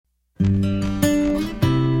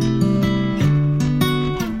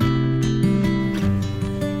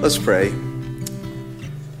Let's pray.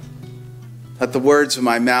 Let the words of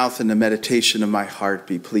my mouth and the meditation of my heart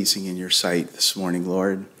be pleasing in your sight this morning,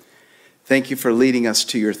 Lord. Thank you for leading us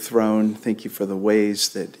to your throne. Thank you for the ways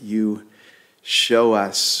that you show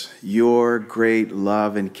us your great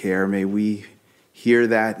love and care. May we hear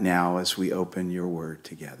that now as we open your word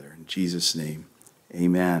together. In Jesus' name,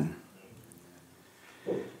 amen.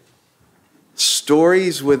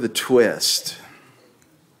 Stories with a twist.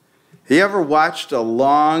 Have you ever watched a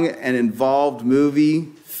long and involved movie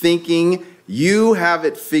thinking you have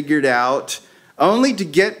it figured out, only to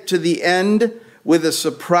get to the end with a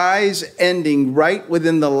surprise ending right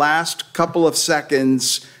within the last couple of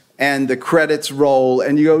seconds and the credits roll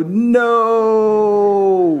and you go,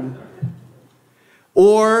 no?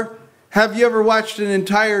 Or have you ever watched an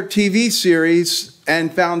entire TV series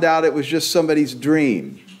and found out it was just somebody's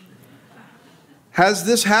dream? Has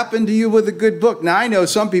this happened to you with a good book? Now, I know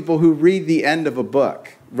some people who read the end of a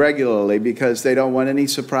book regularly because they don't want any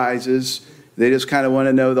surprises. They just kind of want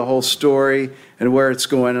to know the whole story and where it's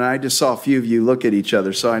going. And I just saw a few of you look at each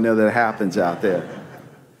other, so I know that it happens out there.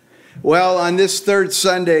 Well, on this third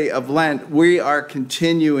Sunday of Lent, we are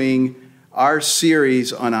continuing our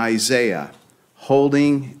series on Isaiah,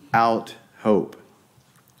 Holding Out Hope.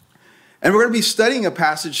 And we're going to be studying a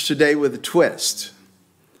passage today with a twist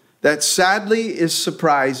that sadly is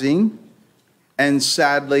surprising and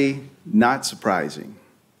sadly not surprising.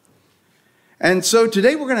 And so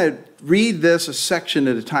today we're going to read this a section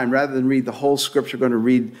at a time. Rather than read the whole scripture, we're going to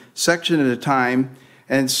read section at a time.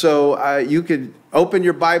 And so you could open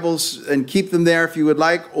your Bibles and keep them there if you would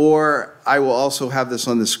like, or I will also have this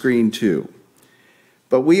on the screen too.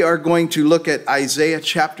 But we are going to look at Isaiah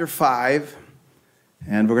chapter 5,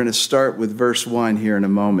 and we're going to start with verse 1 here in a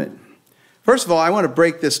moment. First of all, I want to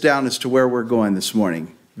break this down as to where we're going this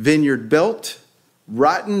morning. Vineyard built,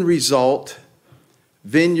 rotten result,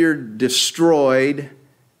 vineyard destroyed,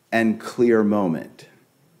 and clear moment.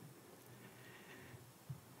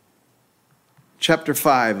 Chapter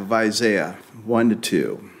 5 of Isaiah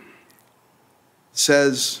 1-2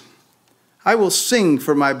 says, I will sing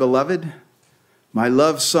for my beloved, my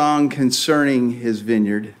love song concerning his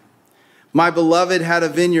vineyard. My beloved had a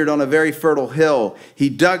vineyard on a very fertile hill. He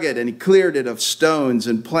dug it and he cleared it of stones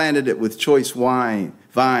and planted it with choice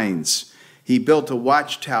vines. He built a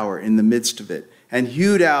watchtower in the midst of it and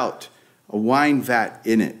hewed out a wine vat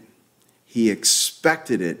in it. He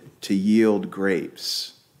expected it to yield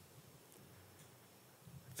grapes.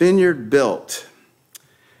 Vineyard built.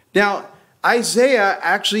 Now, Isaiah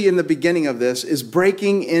actually in the beginning of this is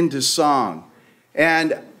breaking into song.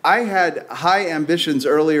 And I had high ambitions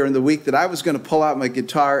earlier in the week that I was going to pull out my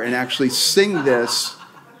guitar and actually sing this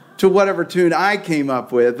to whatever tune I came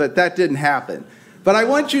up with, but that didn't happen. But I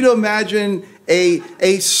want you to imagine a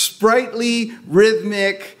sprightly,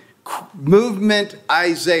 rhythmic movement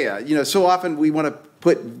Isaiah. You know, so often we want to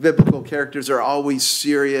put biblical characters are always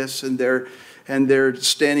serious and they're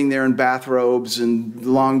standing there in bathrobes and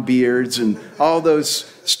long beards and all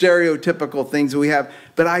those stereotypical things that we have.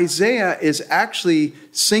 But Isaiah is actually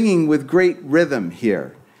singing with great rhythm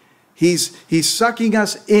here. He's sucking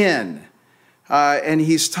us in, and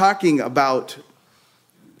he's talking about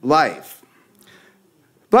life.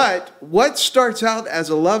 But what starts out as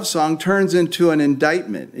a love song turns into an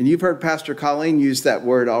indictment. And you've heard Pastor Colleen use that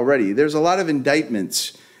word already. There's a lot of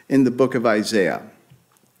indictments in the book of Isaiah.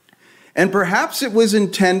 And perhaps it was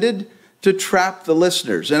intended to trap the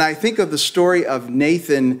listeners. And I think of the story of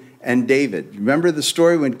Nathan and David. Remember the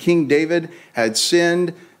story when King David had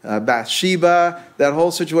sinned, Bathsheba, that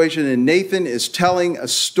whole situation, and Nathan is telling a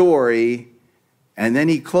story, and then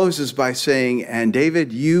he closes by saying, and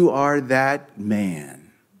David, you are that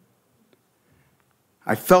man.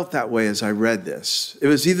 I felt that way as I read this. It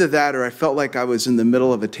was either that or I felt like I was in the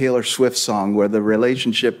middle of a Taylor Swift song where the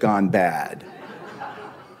relationship gone bad.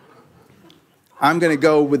 I'm going to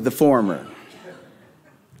go with the former.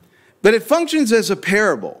 But it functions as a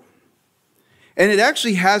parable. And it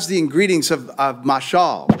actually has the ingredients of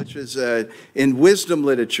mashal, which is in wisdom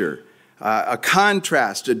literature, a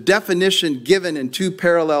contrast, a definition given in two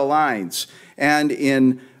parallel lines. And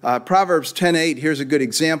in Proverbs 10:8, here's a good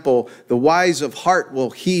example. The wise of heart will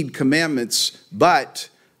heed commandments, but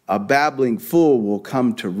a babbling fool will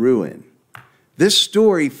come to ruin. This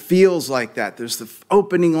story feels like that. There's the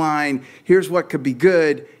opening line, here's what could be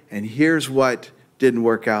good, and here's what didn't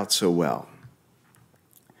work out so well.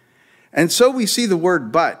 And so we see the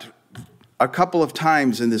word but a couple of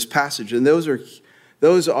times in this passage, and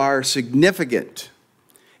those are significant.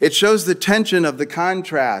 It shows the tension of the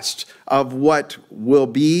contrast of what will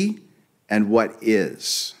be and what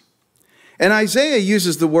is. And Isaiah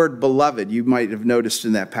uses the word beloved, you might have noticed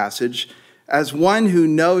in that passage, as one who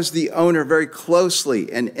knows the owner very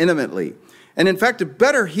closely and intimately. And in fact, a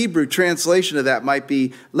better Hebrew translation of that might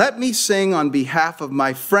be, let me sing on behalf of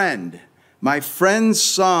my friend's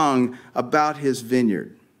song about his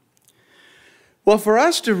vineyard. Well, for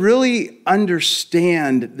us to really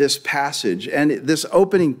understand this passage, and this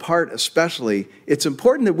opening part especially, it's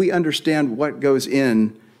important that we understand what goes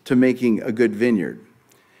into making a good vineyard.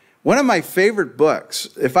 One of my favorite books,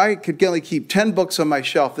 if I could only keep 10 books on my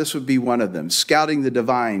shelf, this would be one of them, Scouting the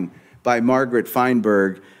Divine by Margaret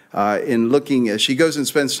Feinberg. She goes and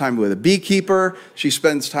spends time with a beekeeper, she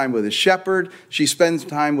spends time with a shepherd, she spends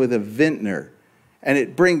time with a vintner. And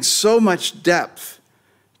it brings so much depth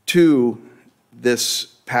to this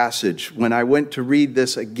passage when I went to read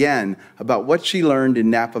this again about what she learned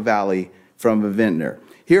in Napa Valley from a vintner.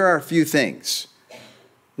 Here are a few things.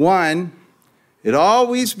 One, it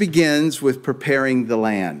always begins with preparing the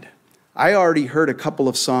land. I already heard a couple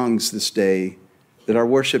of songs this day that our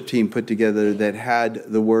worship team put together that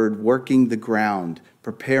had the word working the ground,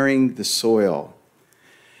 preparing the soil.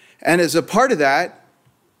 And as a part of that,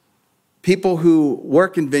 people who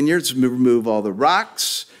work in vineyards remove all the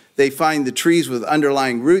rocks. They find the trees with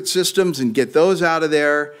underlying root systems and get those out of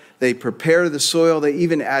there. They prepare the soil. They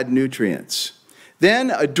even add nutrients.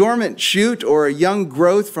 Then a dormant shoot or a young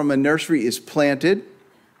growth from a nursery is planted.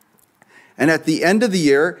 And at the end of the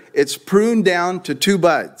year, it's pruned down to 2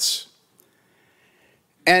 buds.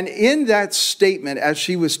 And in that statement, as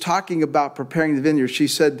she was talking about preparing the vineyard, she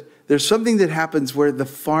said, there's something that happens where the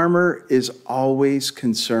farmer is always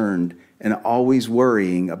concerned and always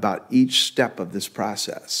worrying about each step of this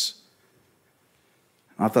process.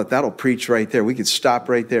 I thought that'll preach right there. We could stop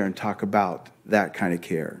right there and talk about that kind of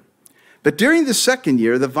care. But during the second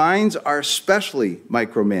year, the vines are especially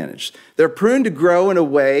micromanaged. They're pruned to grow in a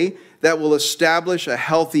way that will establish a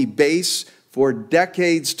healthy base for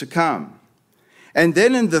decades to come. And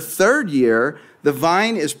then in the third year, the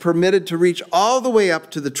vine is permitted to reach all the way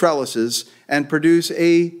up to the trellises and produce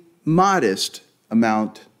a modest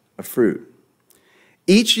amount of fruit.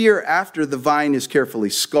 Each year after, the vine is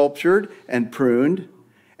carefully sculptured and pruned,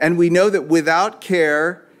 and we know that without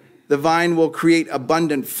care, the vine will create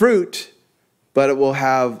abundant fruit, but it will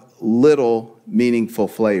have little meaningful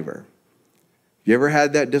flavor. You ever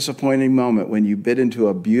had that disappointing moment when you bit into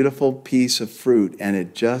a beautiful piece of fruit and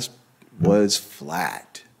it just was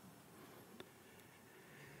flat?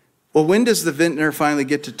 Well, when does the vintner finally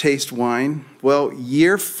get to taste wine? Well,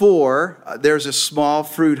 year 4, there's a small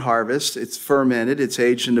fruit harvest. It's fermented. It's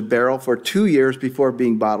aged in a barrel for 2 years before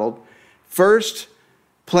being bottled. First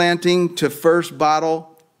planting to first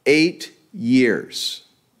bottle, 8 years.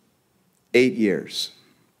 8 years.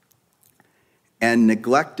 And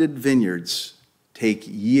neglected vineyards take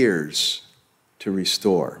years to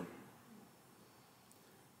restore.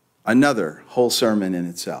 Another whole sermon in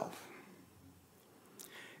itself.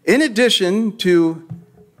 In addition to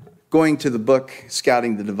going to the book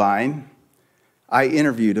Scouting the Divine, I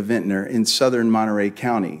interviewed a vintner in southern Monterey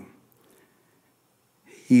County.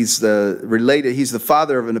 He's the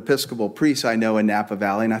father of an Episcopal priest I know in Napa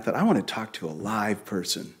Valley, and I thought, I want to talk to a live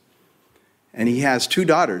person. And he has 2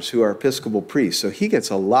 daughters who are Episcopal priests, so he gets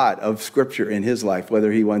a lot of scripture in his life,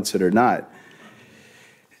 whether he wants it or not.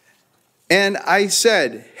 And I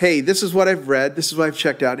said, hey, this is what I've read, this is what I've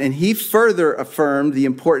checked out. And he further affirmed the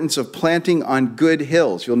importance of planting on good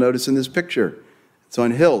hills. You'll notice in this picture, it's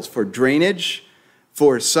on hills for drainage,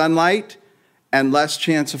 for sunlight, and less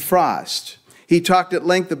chance of frost. He talked at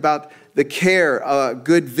length about the care a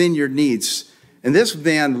good vineyard needs. And this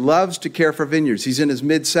man loves to care for vineyards. He's in his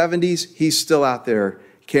mid-70s. He's still out there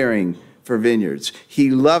caring for vineyards. He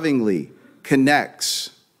lovingly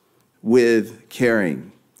connects with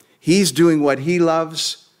caring. He's doing what he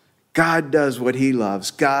loves. God does what he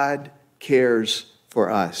loves. God cares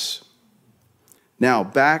for us. Now,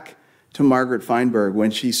 back to Margaret Feinberg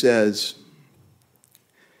when she says,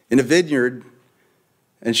 in a vineyard,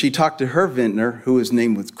 and she talked to her vintner, who was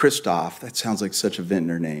named Christoph. That sounds like such a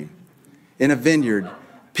vintner name. In a vineyard,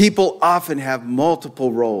 people often have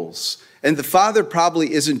multiple roles. And the father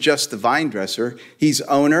probably isn't just the vine dresser. He's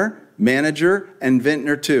owner, manager, and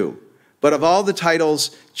vintner too. But of all the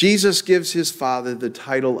titles, Jesus gives his father the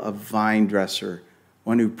title of vine dresser,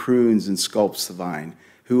 one who prunes and sculpts the vine.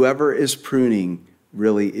 Whoever is pruning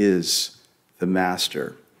really is the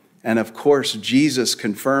master. And of course, Jesus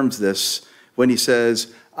confirms this when he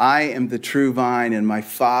says, I am the true vine and my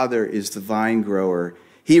Father is the vine grower.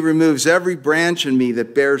 He removes every branch in me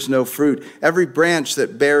that bears no fruit. Every branch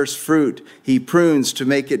that bears fruit, he prunes to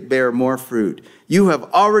make it bear more fruit. You have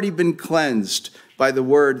already been cleansed by the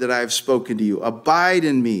word that I have spoken to you. Abide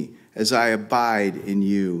in me as I abide in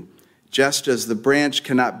you. Just as the branch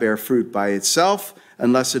cannot bear fruit by itself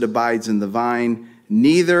unless it abides in the vine,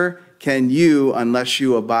 neither can you unless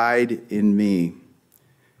you abide in me.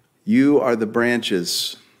 You are the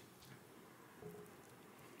branches.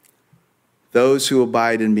 Those who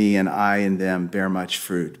abide in me and I in them bear much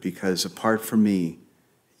fruit, because apart from me,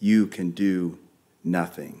 you can do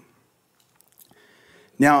nothing.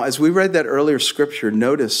 Now, as we read that earlier scripture,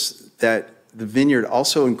 notice that the vineyard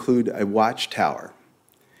also include a watchtower.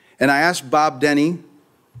 And I asked Bob Denny,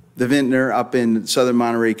 the vintner up in southern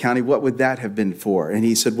Monterey County, what would that have been for? And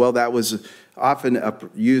he said, well, that was often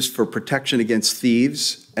used for protection against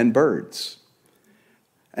thieves and birds.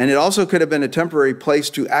 And it also could have been a temporary place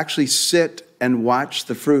to actually sit and watch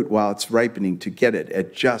the fruit while it's ripening to get it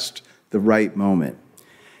at just the right moment.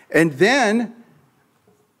 And then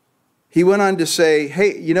he went on to say,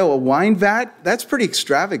 hey, you know, a wine vat, that's pretty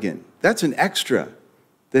extravagant. That's an extra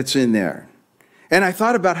that's in there. And I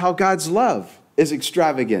thought about how God's love is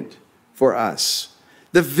extravagant for us.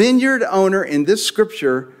 The vineyard owner in this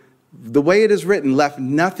scripture, the way it is written, left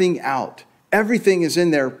nothing out. Everything is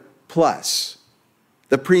in there plus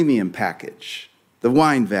the premium package, the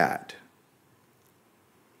wine vat.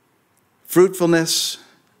 Fruitfulness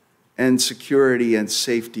and security and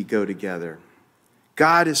safety go together.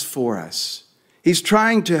 God is for us. He's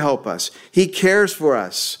trying to help us. He cares for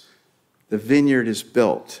us. The vineyard is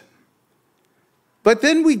built. But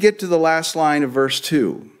then we get to the last line of verse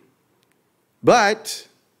 2. But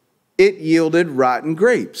it yielded rotten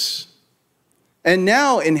grapes. And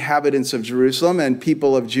now, inhabitants of Jerusalem and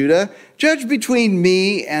people of Judah, judge between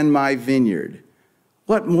me and my vineyard.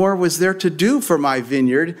 What more was there to do for my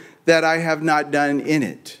vineyard that I have not done in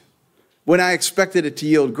it? When I expected it to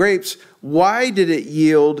yield grapes, why did it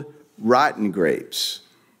yield rotten grapes?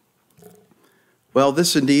 Well,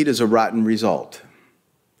 this indeed is a rotten result.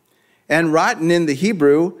 And rotten in the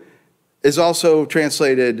Hebrew is also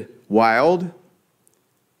translated wild,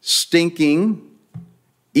 stinking,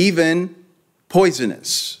 even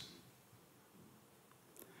poisonous.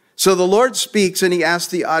 So the Lord speaks and he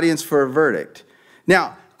asks the audience for a verdict.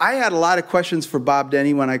 Now, I had a lot of questions for Bob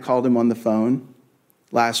Denny when I called him on the phone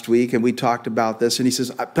last week and we talked about this. And he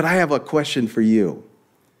says, but I have a question for you.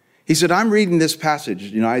 He said, I'm reading this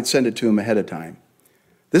passage. I'd send it to him ahead of time.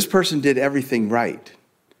 This person did everything right.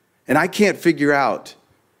 And I can't figure out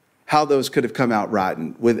how those could have come out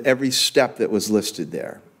rotten with every step that was listed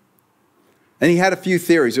there. And he had a few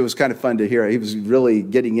theories. It was kind of fun to hear. He was really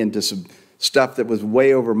getting into some stuff that was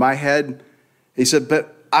way over my head. He said,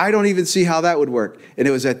 but I don't even see how that would work. And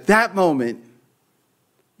it was at that moment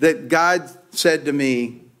that God said to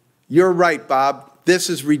me, you're right, Bob. This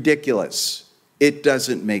is ridiculous. It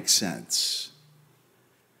doesn't make sense.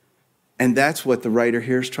 And that's what the writer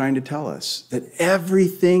here is trying to tell us, that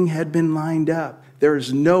everything had been lined up. There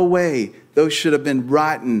is no way those should have been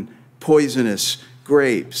rotten, poisonous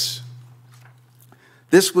grapes.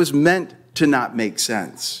 This was meant to not make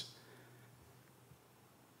sense.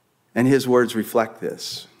 And his words reflect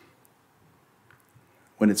this.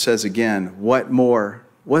 When it says again, what more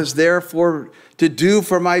was there to do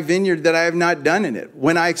for my vineyard that I have not done in it?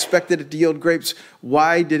 When I expected it to yield grapes,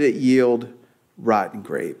 why did it yield rotten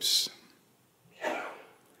grapes?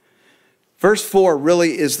 Verse 4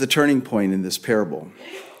 really is the turning point in this parable,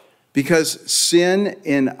 because sin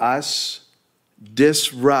in us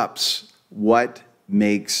disrupts what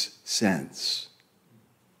makes sense.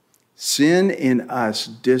 Sin in us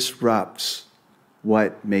disrupts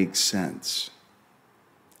what makes sense.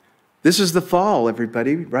 This is the fall,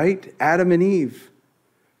 everybody, right? Adam and Eve.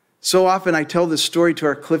 So often I tell this story to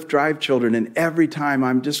our Cliff Drive children, and every time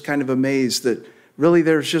I'm just kind of amazed that really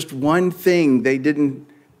there's just one thing they didn't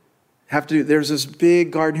have to do. There's this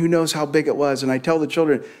big garden, who knows how big it was, and I tell the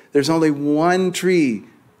children, there's only one tree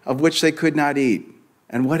of which they could not eat.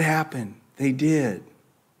 And what happened? They did.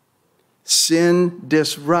 Sin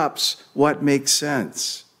disrupts what makes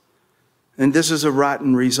sense. And this is a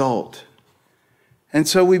rotten result. And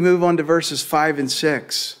so we move on to verses 5 and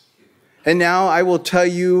 6. And now I will tell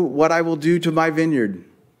you what I will do to my vineyard.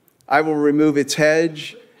 I will remove its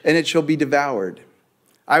hedge, and it shall be devoured.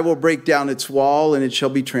 I will break down its wall, and it shall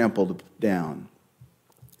be trampled down.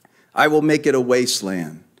 I will make it a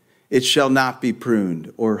wasteland. It shall not be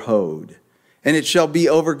pruned or hoed. And it shall be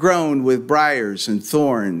overgrown with briars and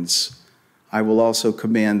thorns. I will also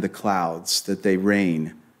command the clouds that they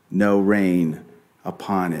rain no rain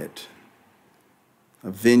upon it.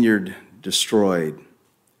 A vineyard destroyed,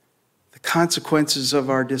 consequences of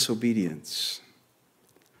our disobedience.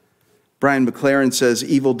 Brian McLaren says,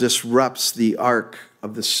 evil disrupts the arc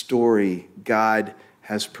of the story God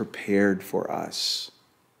has prepared for us.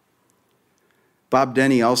 Bob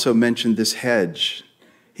Denny also mentioned this hedge.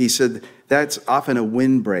 He said that's often a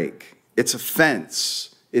windbreak. It's a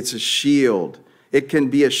fence. It's a shield. It can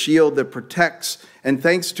be a shield that protects, and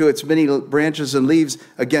thanks to its many branches and leaves,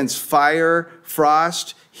 against fire,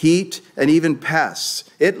 frost, heat, and even pests.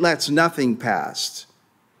 It lets nothing pass.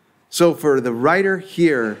 So for the writer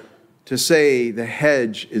here to say the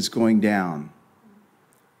hedge is going down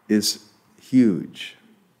is huge.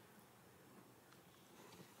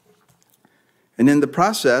 And in the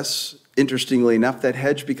process, interestingly enough, that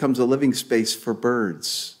hedge becomes a living space for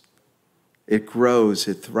birds. It grows,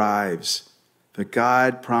 it thrives. But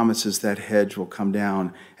God promises that hedge will come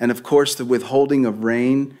down. And of course, the withholding of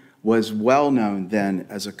rain was well known then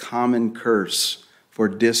as a common curse for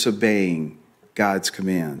disobeying God's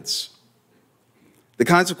commands. The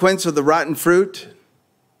consequence of the rotten fruit,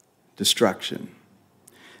 destruction.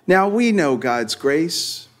 Now we know God's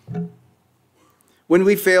grace, when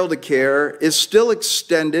we fail to care, is still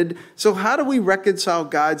extended. So how do we reconcile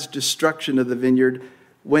God's destruction of the vineyard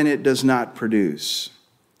when it does not produce?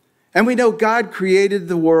 And we know God created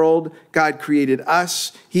the world. God created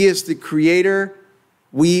us. He is the creator.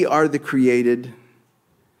 We are the created.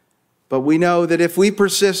 But we know that if we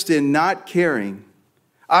persist in not caring,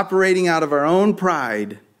 operating out of our own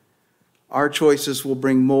pride, our choices will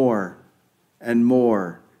bring more and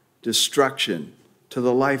more destruction to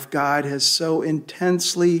the life God has so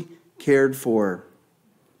intensely cared for.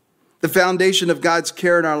 The foundation of God's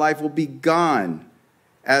care in our life will be gone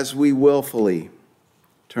as we willfully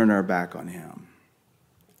turn our back on him.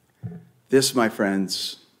 This, my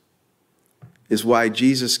friends, is why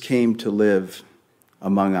Jesus came to live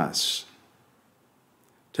among us,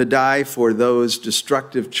 to die for those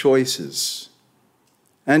destructive choices,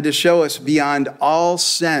 and to show us beyond all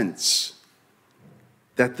sense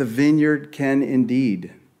that the vineyard can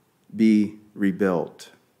indeed be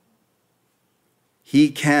rebuilt. He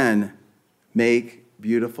can make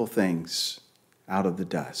beautiful things out of the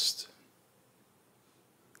dust.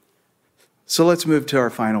 So let's move to our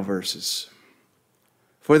final verses.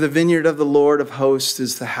 For the vineyard of the Lord of hosts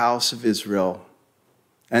is the house of Israel,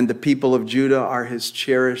 and the people of Judah are his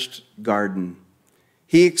cherished garden.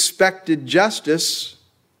 He expected justice,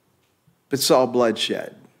 but saw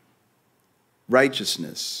bloodshed.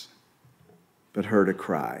 Righteousness, but heard a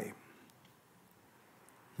cry.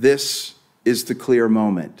 This is the clear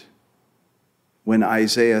moment when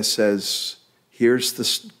Isaiah says, here's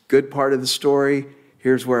the good part of the story,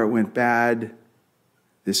 here's where it went bad,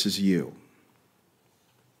 this is you.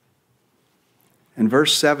 And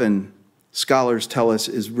verse 7, scholars tell us,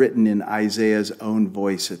 is written in Isaiah's own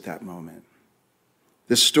voice at that moment.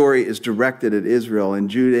 This story is directed at Israel and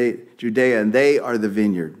Judea, and they are the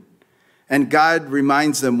vineyard. And God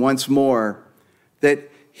reminds them once more that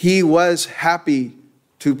he was happy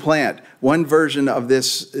to plant. One version of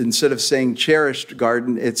this, instead of saying cherished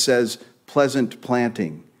garden, it says pleasant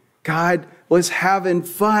planting. God was having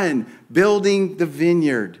fun building the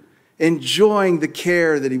vineyard, enjoying the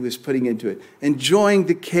care that he was putting into it, enjoying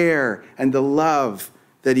the care and the love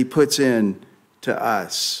that he puts in to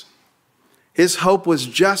us. His hope was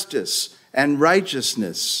justice and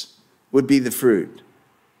righteousness would be the fruit.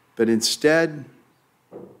 But instead,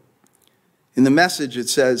 in the Message, it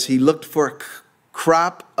says he looked for a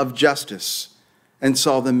crop of justice and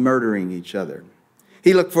saw them murdering each other.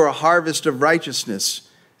 He looked for a harvest of righteousness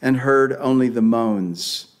and heard only the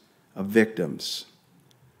moans of victims.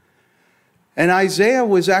 And Isaiah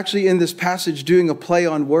was actually in this passage doing a play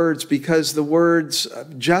on words because the words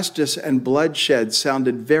justice and bloodshed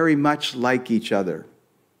sounded very much like each other.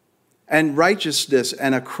 And righteousness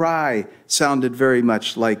and a cry sounded very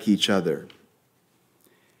much like each other.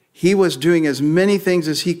 He was doing as many things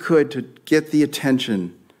as he could to get the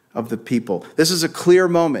attention of the people. This is a clear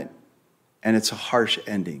moment, and it's a harsh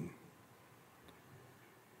ending.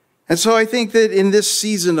 And so I think that in this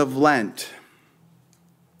season of Lent,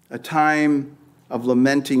 a time of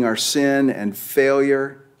lamenting our sin and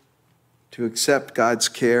failure to accept God's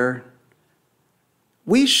care,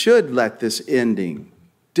 we should let this ending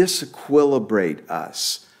disequilibrate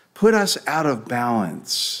us, put us out of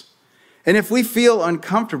balance. And if we feel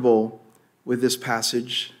uncomfortable with this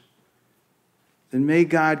passage, then may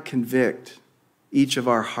God convict each of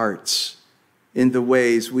our hearts in the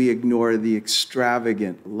ways we ignore the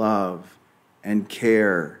extravagant love and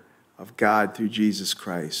care of God through Jesus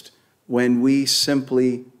Christ, when we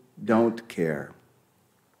simply don't care.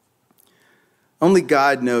 Only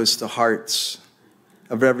God knows the hearts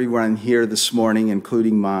of everyone here this morning,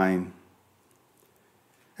 including mine.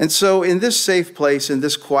 And so in this safe place, in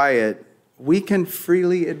this quiet, we can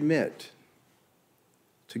freely admit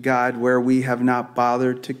to God where we have not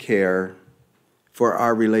bothered to care for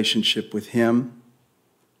our relationship with Him,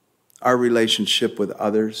 our relationship with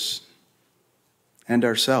others, and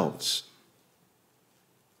ourselves.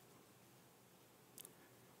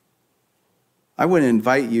 I would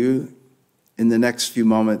invite you in the next few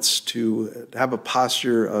moments to have a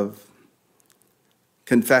posture of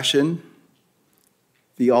confession.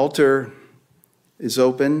 The altar is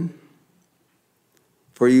open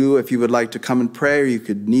for you. If you would like to come and pray, or you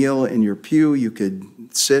could kneel in your pew, you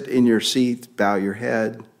could sit in your seat, bow your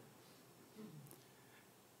head.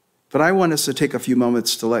 But I want us to take a few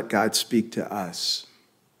moments to let God speak to us,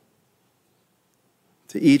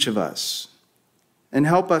 to each of us, and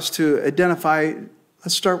help us to identify.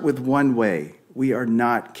 Let's start with one way we are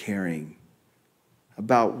not caring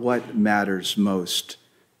about what matters most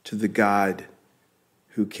to the God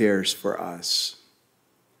who cares for us.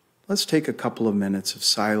 Let's take a couple of minutes of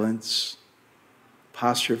silence,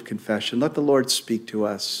 posture of confession. Let the Lord speak to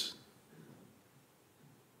us.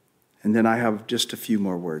 And then I have just a few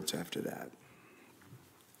more words after that.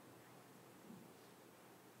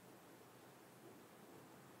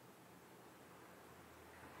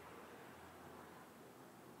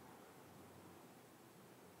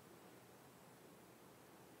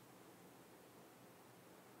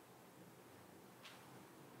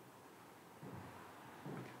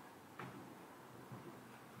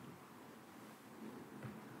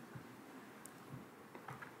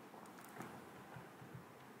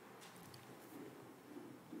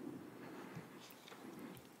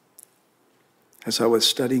 As I was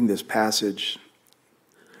studying this passage,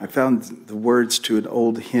 I found the words to an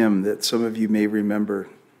old hymn that some of you may remember. It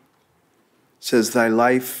says, "Thy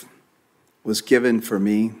life was given for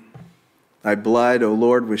me. Thy blood, O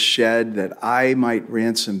Lord, was shed that I might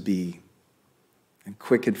ransom be and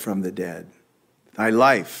quickened from the dead. Thy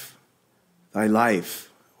life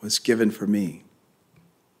was given for me.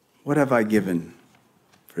 What have I given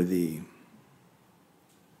for thee?"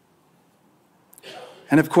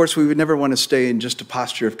 And of course, we would never want to stay in just a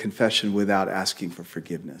posture of confession without asking for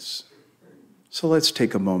forgiveness. So let's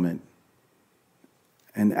take a moment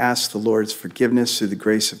and ask the Lord's forgiveness through the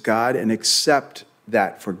grace of God and accept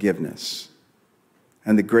that forgiveness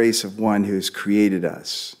and the grace of one who has created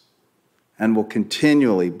us and will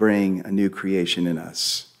continually bring a new creation in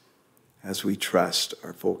us as we trust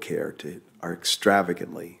our full care to our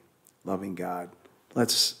extravagantly loving God.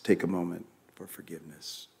 Let's take a moment for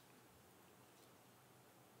forgiveness.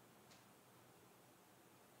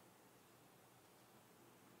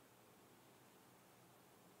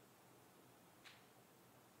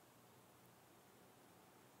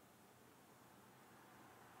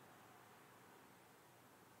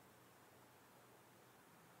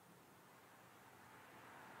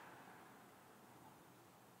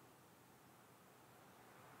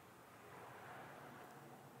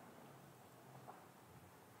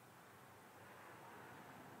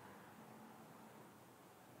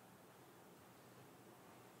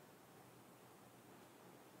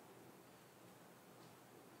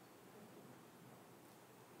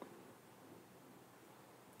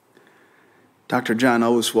 Dr. John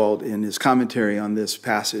Oswald, in his commentary on this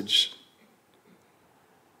passage,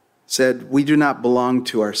 said, "We do not belong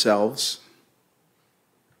to ourselves.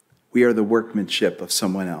 We are the workmanship of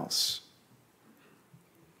someone else."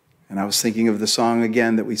 And I was thinking of the song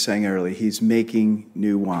again that we sang earlier, "He's making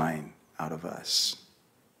new wine out of us."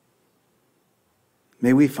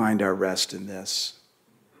 May we find our rest in this.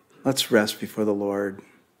 Let's rest before the Lord.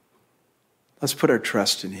 Let's put our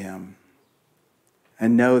trust in Him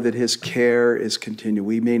and know that His care is continual.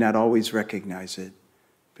 We may not always recognize it,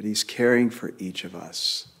 but He's caring for each of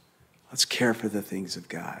us. Let's care for the things of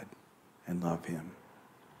God and love Him.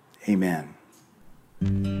 Amen.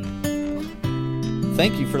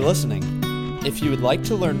 Thank you for listening. If you would like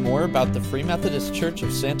to learn more about the Free Methodist Church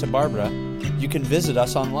of Santa Barbara, you can visit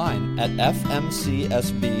us online at fmcsb.org.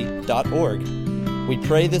 We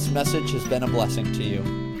pray this message has been a blessing to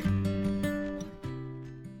you.